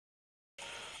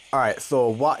Alright, so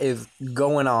what is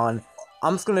going on?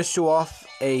 I'm just going to show off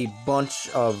a bunch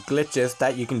of glitches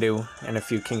that you can do in a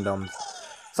few kingdoms.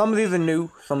 Some of these are new,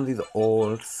 some of these are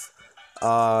old.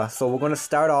 So we're going to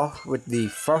start off with the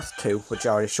first two, which I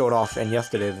already showed off in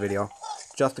yesterday's video.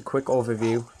 Just a quick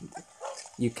overview.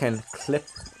 You can clip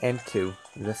into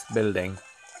this building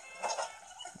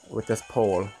with this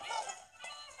pole,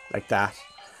 like that.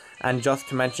 And just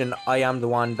to mention, I am the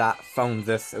one that found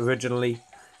this originally,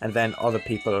 and then other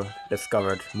people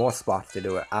discovered more spots to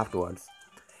do it afterwards.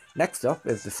 Next up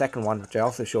is the second one, which I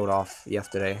also showed off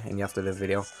yesterday in yesterday's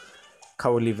video.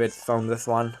 Cowardly Vids found this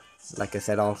one, like I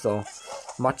said, also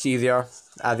much easier.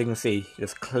 As you can see,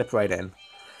 just clip right in.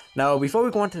 Now before we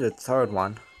go on to the third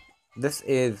one, this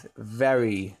is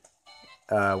very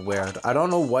weird. I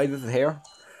don't know why this is here.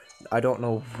 I don't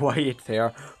know why it's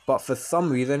here, but for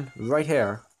some reason, right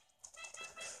here,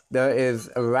 there is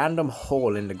a random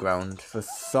hole in the ground. For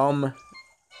some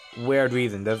weird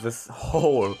reason, there's this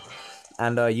hole,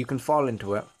 and you can fall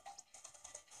into it,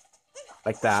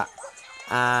 like that,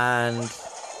 and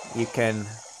you can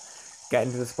get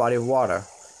into this body of water.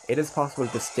 It is possible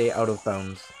to stay out of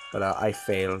bounds, but I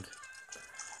failed.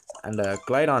 And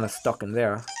Glydon is stuck in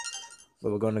there,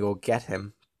 so we're going to go get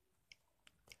him.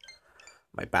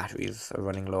 My batteries are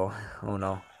running low. Oh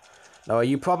no. Now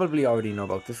you probably already know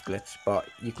about this glitch, but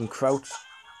you can crouch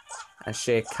and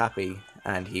shake Cappy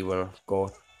and he will go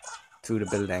through the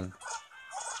building.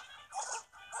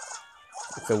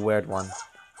 It's a weird one.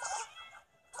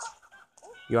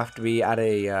 You have to be at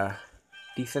a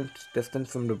decent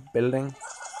distance from the building.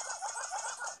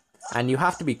 And you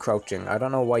have to be crouching. I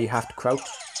don't know why you have to crouch,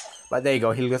 but there you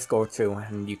go, he'll just go through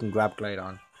and you can grab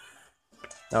Glydon.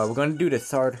 Now we're going to do the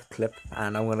third clip,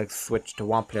 and I'm going to switch to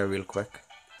one player real quick.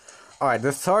 Alright,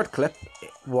 the third clip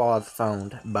was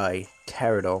found by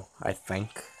Pterodo, I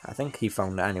think. I think he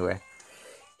found it anyway.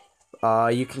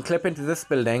 You can clip into this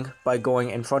building by going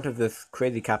in front of this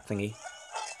crazy cap thingy.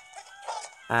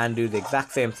 And do the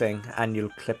exact same thing, and you'll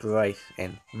clip right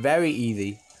in. Very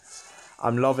easy.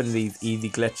 I'm loving these easy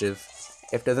glitches.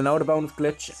 If there's an out of bounds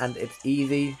glitch and it's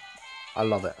easy, I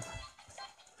love it.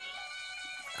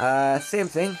 Same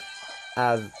thing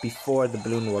as before the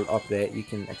Balloon World update, you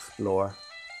can explore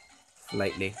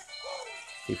slightly.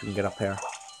 See if we can get up here.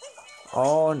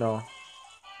 Oh no.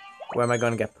 Where am I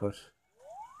gonna get put?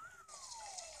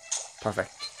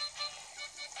 Perfect.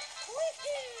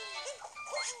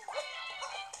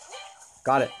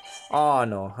 Got it. Oh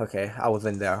no, okay, I was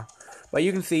in there. But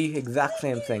you can see exact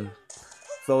same thing.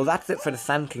 So that's it for the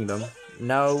Sand Kingdom.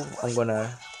 Now I'm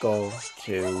gonna go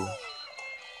to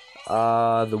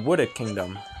the Wooded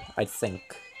Kingdom, I think.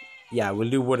 Yeah, we'll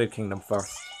do Wooded Kingdom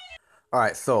first.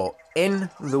 Alright, so in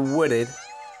the Wooded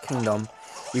Kingdom,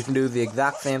 you can do the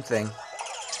exact same thing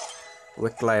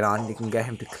with Glydon. You can get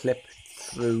him to clip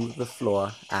through the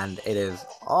floor, and it is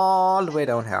all the way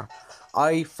down here.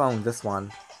 I found this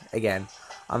one. Again,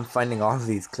 I'm finding all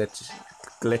these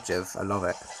glitches. I love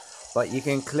it. But you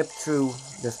can clip through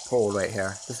this pole right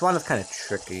here. This one is kind of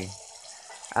tricky.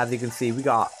 As you can see, we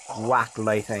got whack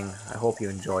lighting. I hope you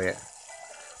enjoy it.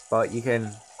 But you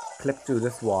can clip through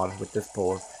this wall with this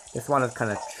pole. This one is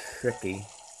kind of tricky.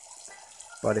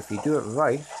 But if you do it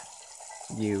right,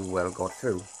 you will go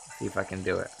through. See if I can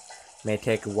do it. May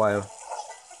take a while,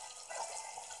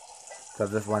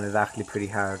 because this one is actually pretty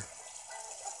hard.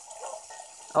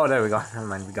 Oh, there we go. Never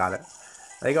mind, we got it.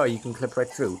 There you go, you can clip right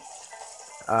through.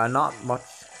 Not much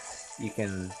you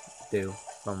can do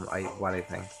from what I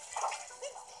think.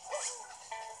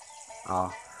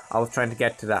 Oh, I was trying to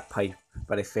get to that pipe,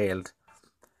 but I failed.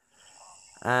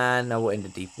 And now we're in the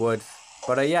deep woods.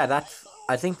 But yeah, that's,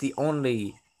 I think, the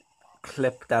only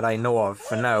clip that I know of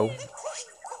for now.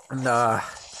 And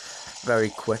very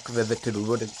quick visit to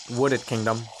the Wooded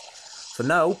Kingdom. So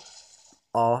now,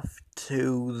 off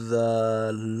to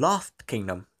the Lost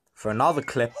Kingdom for another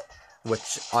clip,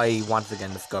 which I once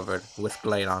again discovered with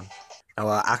Glydon.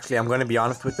 Now, actually, I'm going to be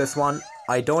honest with this one.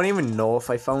 I don't even know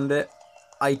if I found it.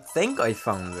 I think I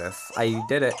found this. I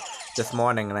did it this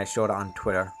morning and I showed it on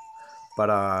Twitter. But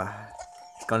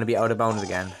it's going to be out of bounds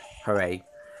again. Hooray.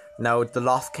 Now, the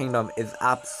Lost Kingdom is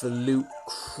absolute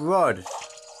crud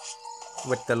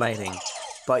with the lighting,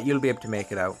 but you'll be able to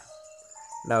make it out.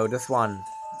 Now, this one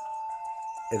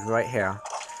is right here.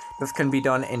 This can be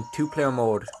done in 2-player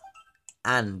mode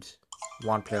and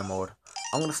 1-player mode.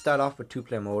 I'm going to start off with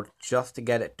 2-player mode just to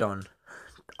get it done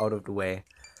out of the way.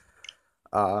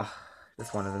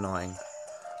 This one is annoying.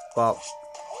 But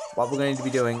what we're going to be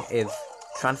doing is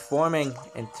transforming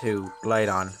into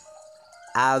Glydon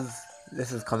as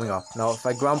this is coming up. Now, if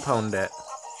I ground pound it,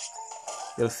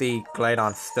 you'll see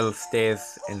Glydon still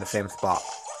stays in the same spot.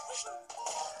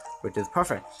 which is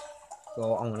perfect.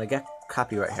 So I'm gonna get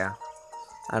Cappy right here,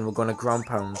 and we're gonna ground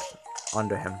pound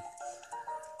under him.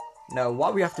 Now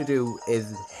what we have to do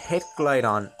is hit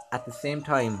Glydon at the same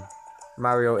time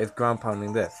Mario is ground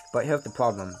pounding this. But here's the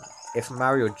problem: if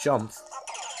Mario jumps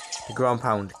to ground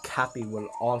pound, Cappy will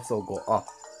also go up.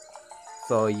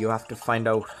 So you have to find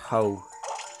out how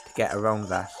to get around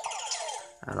that.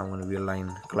 And I'm gonna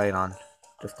realign Glydon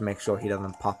just to make sure he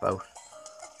doesn't pop out.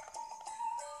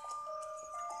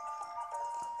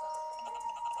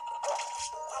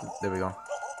 There we go.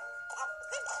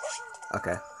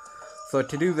 Okay. So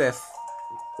to do this,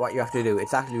 what you have to do,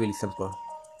 it's actually really simple.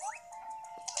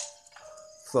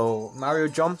 So Mario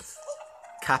jumps,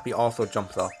 Cappy also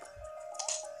jumps up.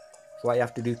 So what you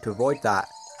have to do to avoid that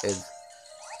is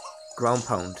ground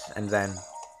pound, and then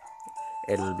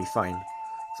it'll be fine.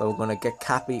 So we're gonna get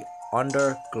Cappy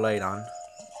under Glydon,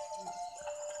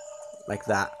 like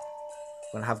that.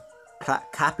 We're gonna have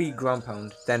Cappy ground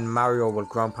pound, then Mario will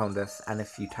ground pound this, and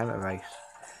if you time it right,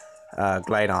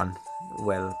 Glydon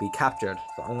will be captured.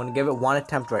 So I'm gonna give it one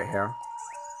attempt right here.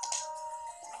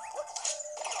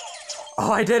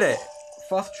 Oh, I did it!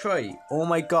 First try. Oh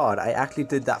my god, I actually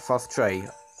did that first try.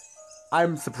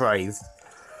 I'm surprised.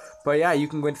 But yeah, you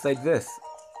can go inside this,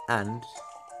 and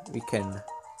we can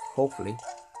hopefully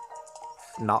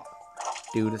not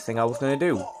do the thing I was gonna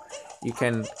do. You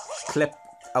can clip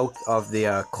out of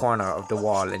the corner of the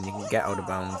wall and you can get out of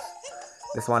bounds.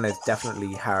 This one is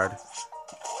definitely hard.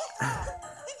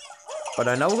 But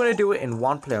I know we're gonna do it in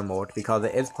one player mode because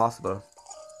it is possible.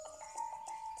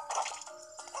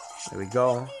 There we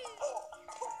go.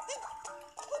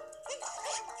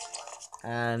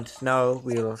 And now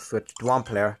we'll switch to one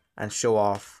player and show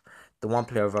off the one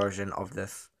player version of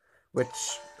this,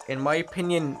 which in my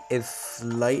opinion is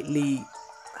slightly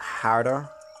harder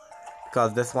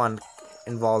because this one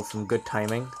involves some good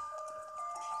timing.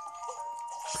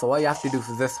 So what you have to do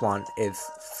for this one is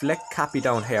flick Cappy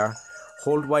down here,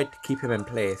 hold white to keep him in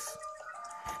place,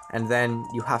 and then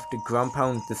you have to ground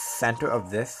pound the center of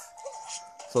this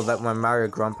so that when Mario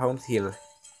ground pounds, he'll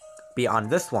be on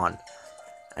this one.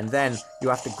 And then you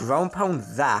have to ground pound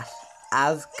that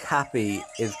as Cappy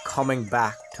is coming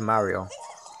back to Mario.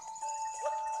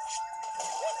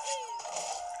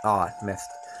 Oh, I missed.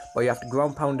 But you have to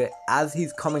ground pound it as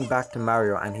he's coming back to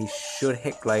Mario, and he should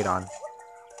hit Glydon.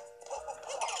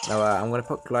 Now I'm going to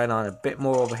put Glydon a bit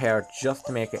more over here just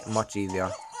to make it much easier.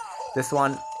 This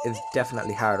one is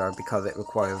definitely harder because it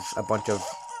requires a bunch of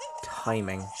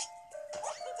timing.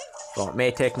 So it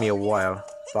may take me a while,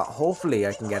 but hopefully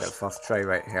I can get it first try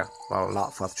right here. Well,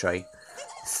 not first try,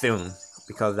 soon,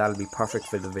 because that'll be perfect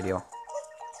for the video.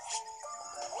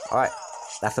 Alright,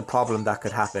 that's a problem that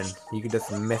could happen. You could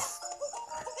just miss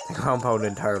the ground pound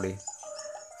entirely.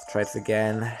 Let's try this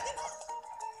again.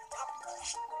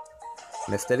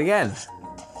 Missed it again.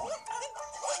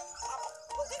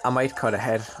 I might cut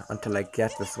ahead until I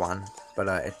get this one, but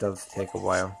it does take a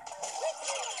while.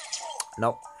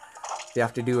 Nope. You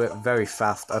have to do it very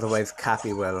fast, otherwise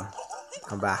Cappy will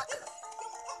come back.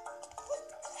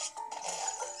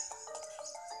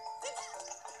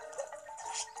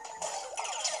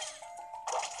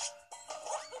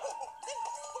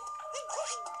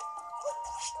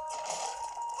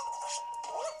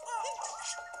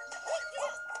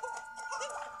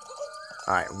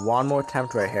 Alright, one more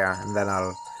attempt right here, and then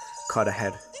I'll cut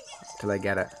ahead till I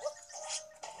get it.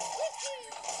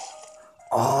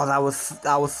 Oh, that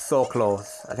was so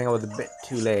close. I think I was a bit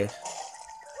too late.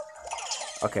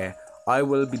 Okay, I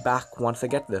will be back once I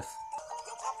get this.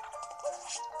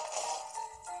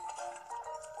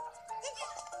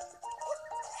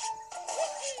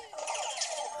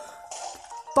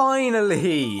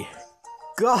 Finally!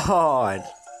 God!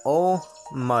 Oh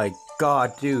my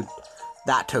god, dude.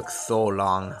 That took so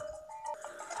long.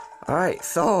 Alright,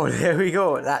 so there we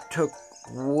go. That took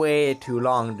way too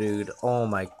long, dude. Oh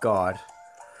my god.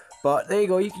 But there you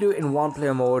go, you can do it in one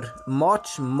player mode.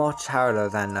 Much harder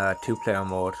than two player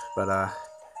mode. But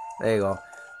there you go.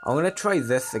 I'm gonna try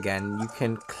this again. You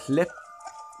can clip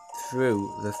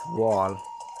through this wall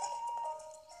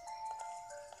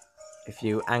if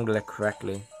you angle it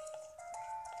correctly.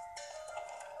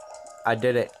 I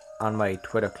did it on my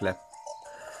Twitter clip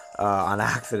on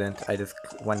accident. I just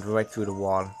went right through the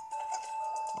wall.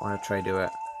 I want to try to do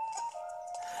it.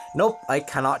 Nope, I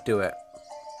cannot do it.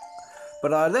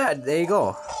 But there you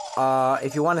go.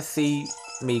 If you want to see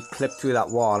me clip through that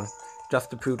wall,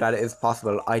 just to prove that it is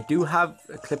possible, I do have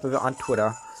a clip of it on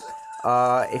Twitter.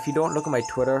 If you don't look at my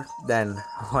Twitter, then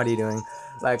what are you doing?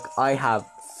 Like, I have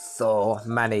so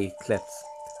many clips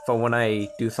for when I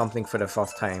do something for the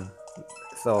first time.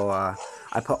 So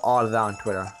I put all of that on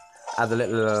Twitter. as a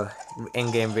little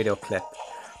in-game video clip.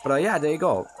 But yeah, there you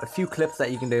go. A few clips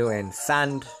that you can do in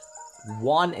Sand,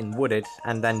 one in Wooded,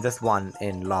 and then just one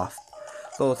in Lost.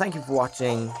 So thank you for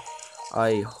watching.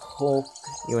 I hope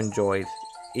you enjoyed,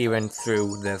 even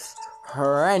through this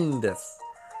horrendous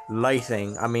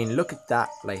lighting. I mean, look at that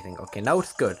lighting. Okay, now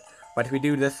it's good. But if we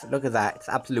do this, look at that. It's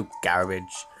absolute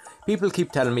garbage. People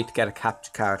keep telling me to get a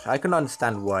capture card. I can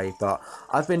understand why, but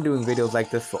I've been doing videos like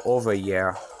this for over a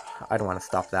year. I don't want to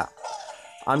stop that.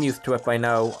 I'm used to it by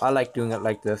now. I like doing it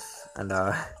like this, and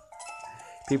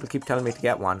people keep telling me to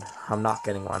get one. I'm not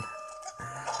getting one.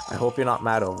 I hope you're not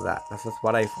mad over that. That's just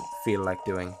what I feel like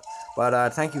doing. But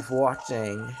thank you for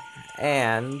watching,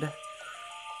 and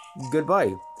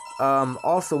goodbye.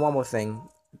 Also, one more thing.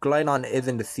 Glydon is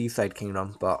in the Seaside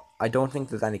Kingdom, but I don't think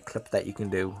there's any clip that you can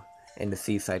do in the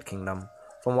Seaside Kingdom.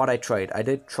 From what I tried. I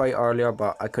did try earlier,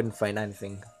 but I couldn't find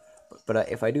anything. But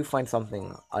if I do find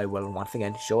something, I will once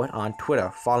again show it on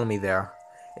Twitter. Follow me there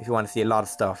if you want to see a lot of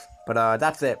stuff. But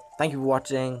that's it. Thank you for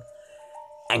watching,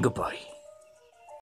 and goodbye.